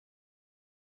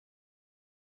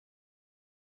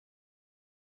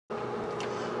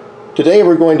Today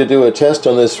we're going to do a test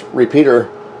on this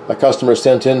repeater a customer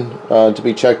sent in to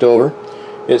be checked over.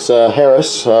 It's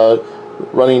Harris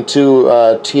running two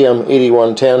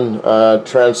TM8110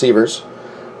 transceivers,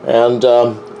 and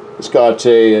it's got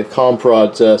a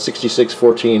Comprod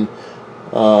 6614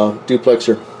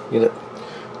 duplexer unit.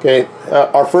 Okay,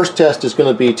 our first test is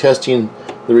going to be testing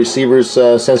the receiver's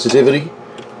sensitivity.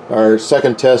 Our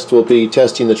second test will be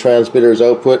testing the transmitter's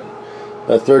output.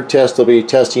 The third test will be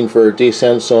testing for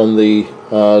Desense on the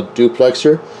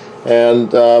duplexer,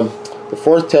 and the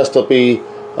fourth test will be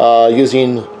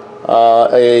using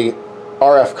a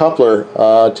RF coupler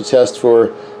to test for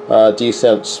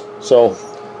Desense. So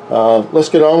let's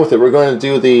get on with it. We're going to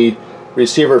do the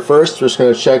receiver first. We're just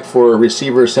going to check for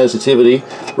receiver sensitivity.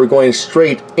 We're going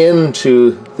straight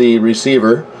into the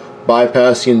receiver,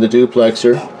 bypassing the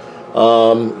duplexer,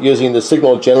 using the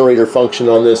signal generator function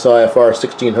on this IFR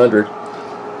 1600.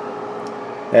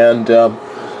 And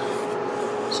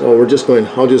so we're just going,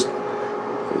 I'll just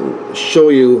show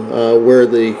you where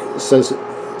the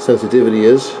sensitivity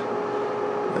is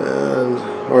and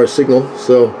our signal.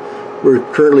 So we're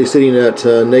currently sitting at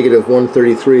negative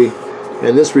 133,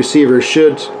 and this receiver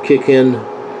should kick in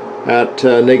at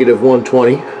negative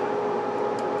 120.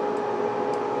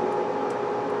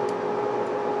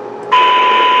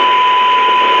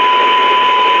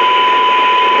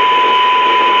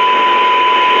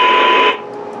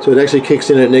 So it actually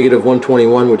kicks in at negative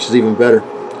 121, which is even better.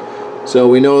 So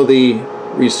we know the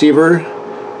receiver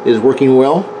is working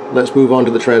well. Let's move on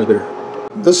to the transmitter.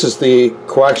 This is the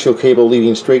coaxial cable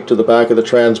leading straight to the back of the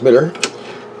transmitter,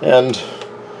 and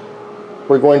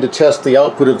we're going to test the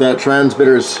output of that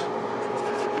transmitter's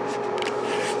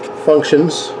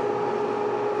functions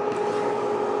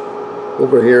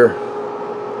over here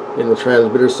in the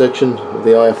transmitter section of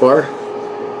the IFR,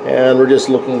 and we're just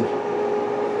looking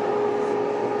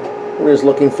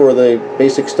for the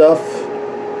basic stuff.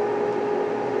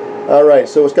 Alright,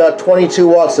 so it's got 22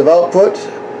 watts of output.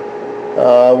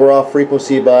 We're off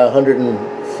frequency by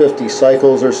 150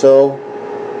 cycles or so,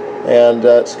 and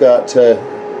it's got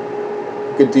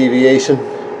good deviation.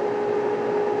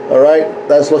 Alright,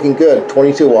 that's looking good,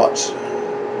 22 watts.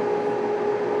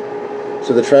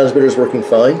 So the transmitter is working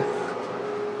fine.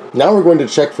 Now we're going to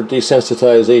check for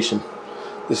desensitization.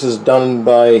 This is done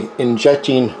by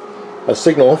injecting a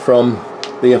signal from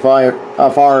the FR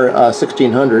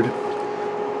 1600,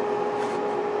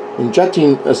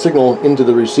 injecting a signal into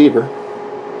the receiver,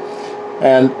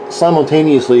 and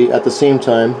simultaneously at the same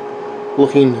time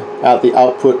looking at the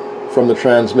output from the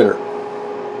transmitter.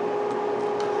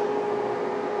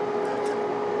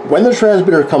 When the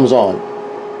transmitter comes on,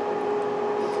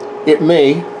 it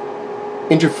may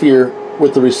interfere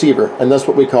with the receiver, and that's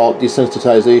what we call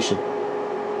desensitization.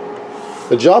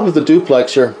 The job of the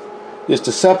duplexer is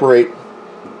to separate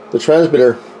the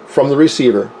transmitter from the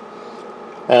receiver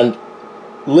and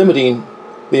limiting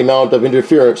the amount of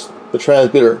interference the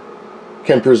transmitter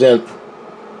can present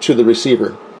to the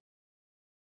receiver.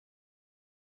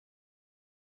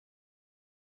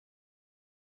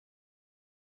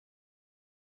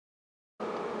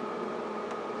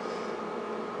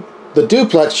 The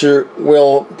duplexer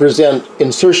will present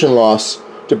insertion loss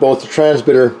to both the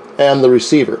transmitter and the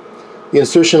receiver. The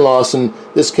insertion loss in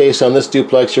this case on this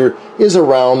duplexer is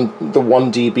around the 1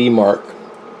 dB mark.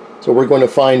 So we're going to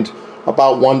find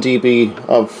about 1 dB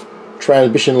of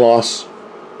transmission loss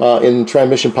in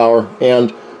transmission power,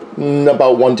 and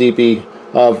about 1 dB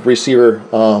of receiver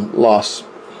loss.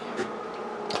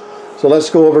 So let's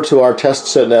go over to our test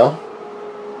set now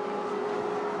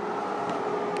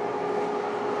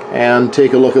and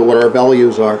take a look at what our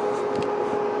values are.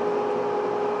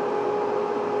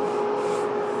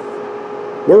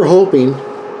 We're hoping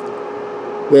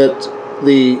that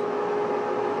the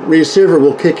receiver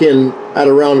will kick in at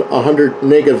around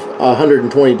negative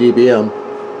 120 dBm,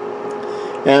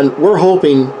 and we're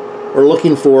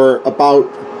looking for about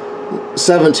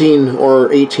 17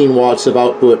 or 18 watts of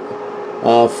output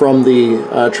from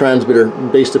the transmitter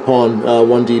based upon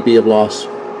 1 dB of loss.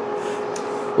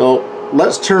 Well,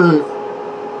 let's turn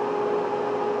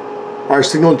our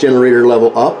signal generator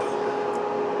level up.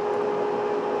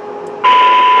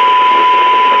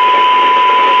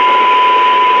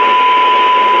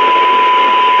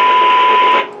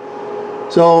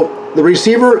 So the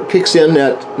receiver kicks in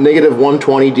at negative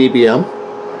 120 dBm,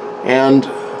 and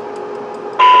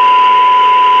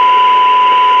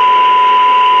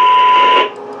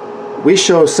we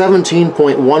show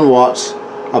 17.1 watts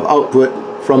of output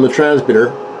from the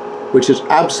transmitter, which is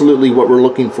absolutely what we're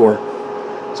looking for.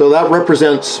 So that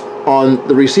represents, on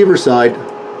the receiver side,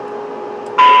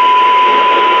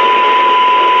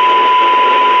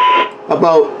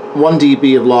 about 1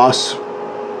 dB of loss,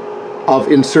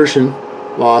 of insertion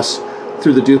loss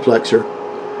through the duplexer.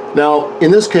 Now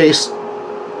in this case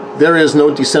there is no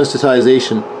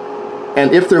desensitization,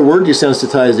 and if there were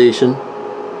desensitization,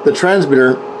 the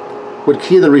transmitter would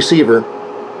key the receiver,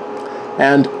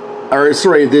 and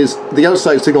the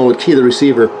outside signal would key the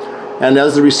receiver, and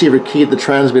as the receiver keyed the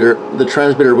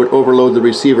transmitter would overload the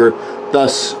receiver,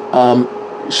 thus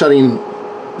shutting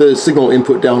the signal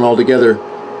input down altogether,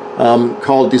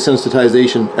 called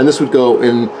desensitization. And this would go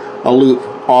in a loop,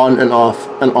 on and off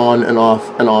and on and off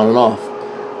and on and off.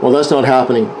 Well, that's not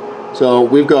happening. So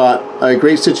we've got a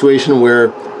great situation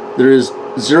where there is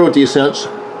zero desense.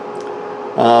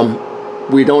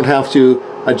 We don't have to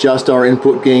adjust our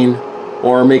input gain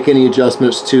or make any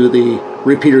adjustments to the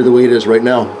repeater the way it is right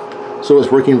now. So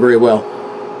it's working very well.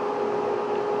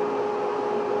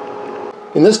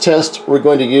 In this test we're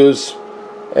going to use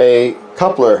a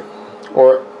coupler,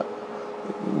 or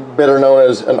better known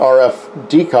as an RF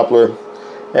decoupler.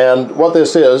 And what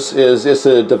this is it's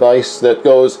a device that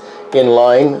goes in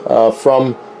line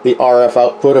from the RF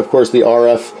output. Of course, the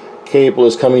RF cable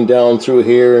is coming down through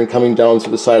here and coming down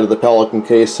through the side of the Pelican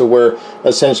case, so we're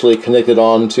essentially connected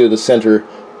on to the center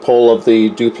pole of the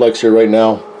duplexer right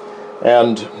now.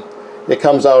 And it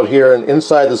comes out here, and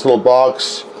inside this little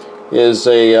box is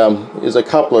a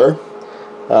coupler.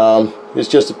 It's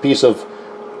just a piece of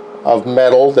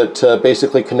metal that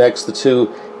basically connects the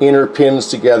two inner pins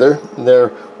together.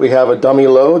 There we have a dummy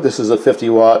load. This is a 50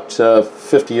 watt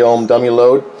 50 ohm dummy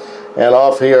load, and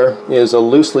off here is a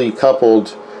loosely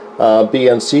coupled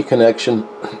BNC connection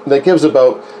that gives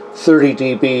about 30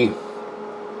 dB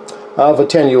of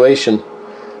attenuation,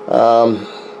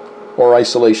 or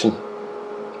isolation.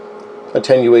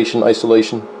 Attenuation,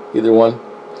 isolation, either one.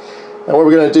 And what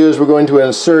we're going to do is we're going to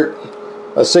insert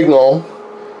a signal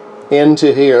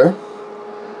into here,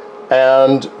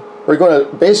 and we're going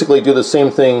to basically do the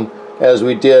same thing as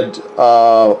we did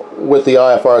with the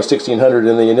IFR 1600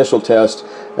 in the initial test,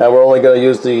 and we're only going to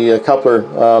use the coupler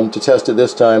to test it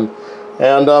this time.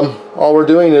 And all we're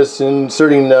doing is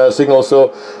inserting signals.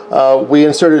 So we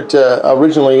inserted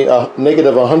originally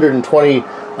negative 120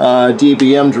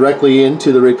 dBm directly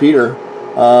into the repeater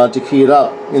to key it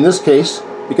up. In this case,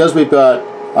 because we've got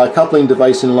a coupling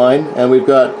device in line, and we've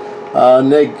got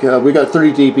 30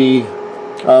 dB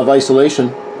of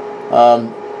isolation,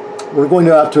 we're going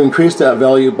to have to increase that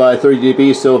value by 30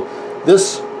 dB. So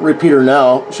this repeater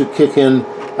now should kick in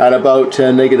at about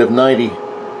negative 90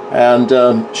 and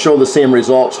show the same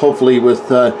results, hopefully with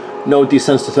no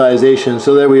desensitization.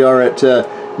 So there we are at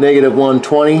negative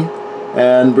 120,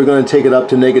 and we're going to take it up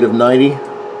to negative 90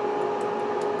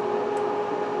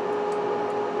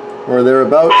 or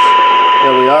thereabouts.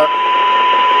 There we are.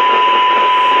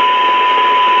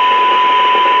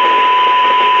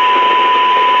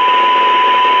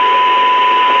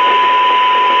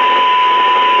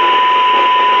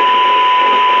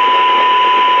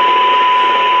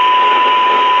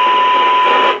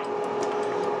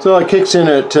 So it kicks in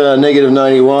at negative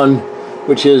 91,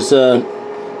 which is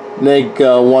neg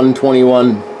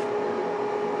 121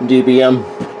 dBm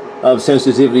of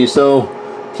sensitivity. So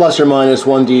plus or minus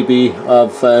 1 dB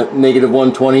of negative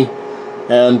 120,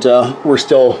 and we're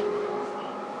still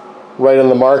right on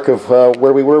the mark of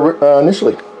where we were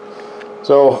initially.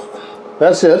 So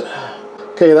that's it.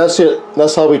 Okay, that's it.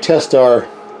 That's how we test our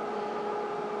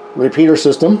repeater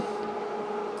system.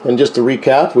 And just to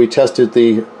recap, we tested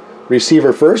the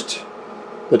receiver first,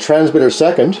 the transmitter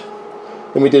second,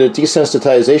 then we did a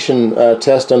desensitization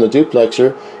test on the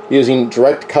duplexer using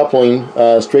direct coupling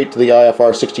straight to the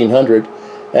IFR 1600,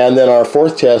 and then our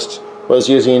fourth test was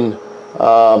using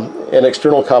an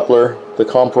external coupler, the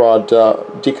Comprod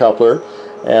decoupler,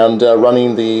 and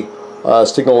running the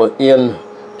signal in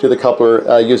to the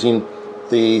coupler using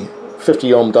the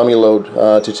 50 ohm dummy load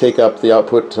to take up the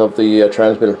output of the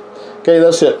transmitter. Okay,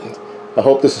 that's it. I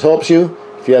hope this helps you.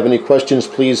 If you have any questions,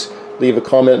 please leave a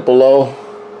comment below,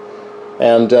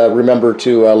 and remember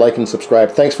to like and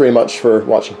subscribe. Thanks very much for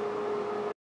watching.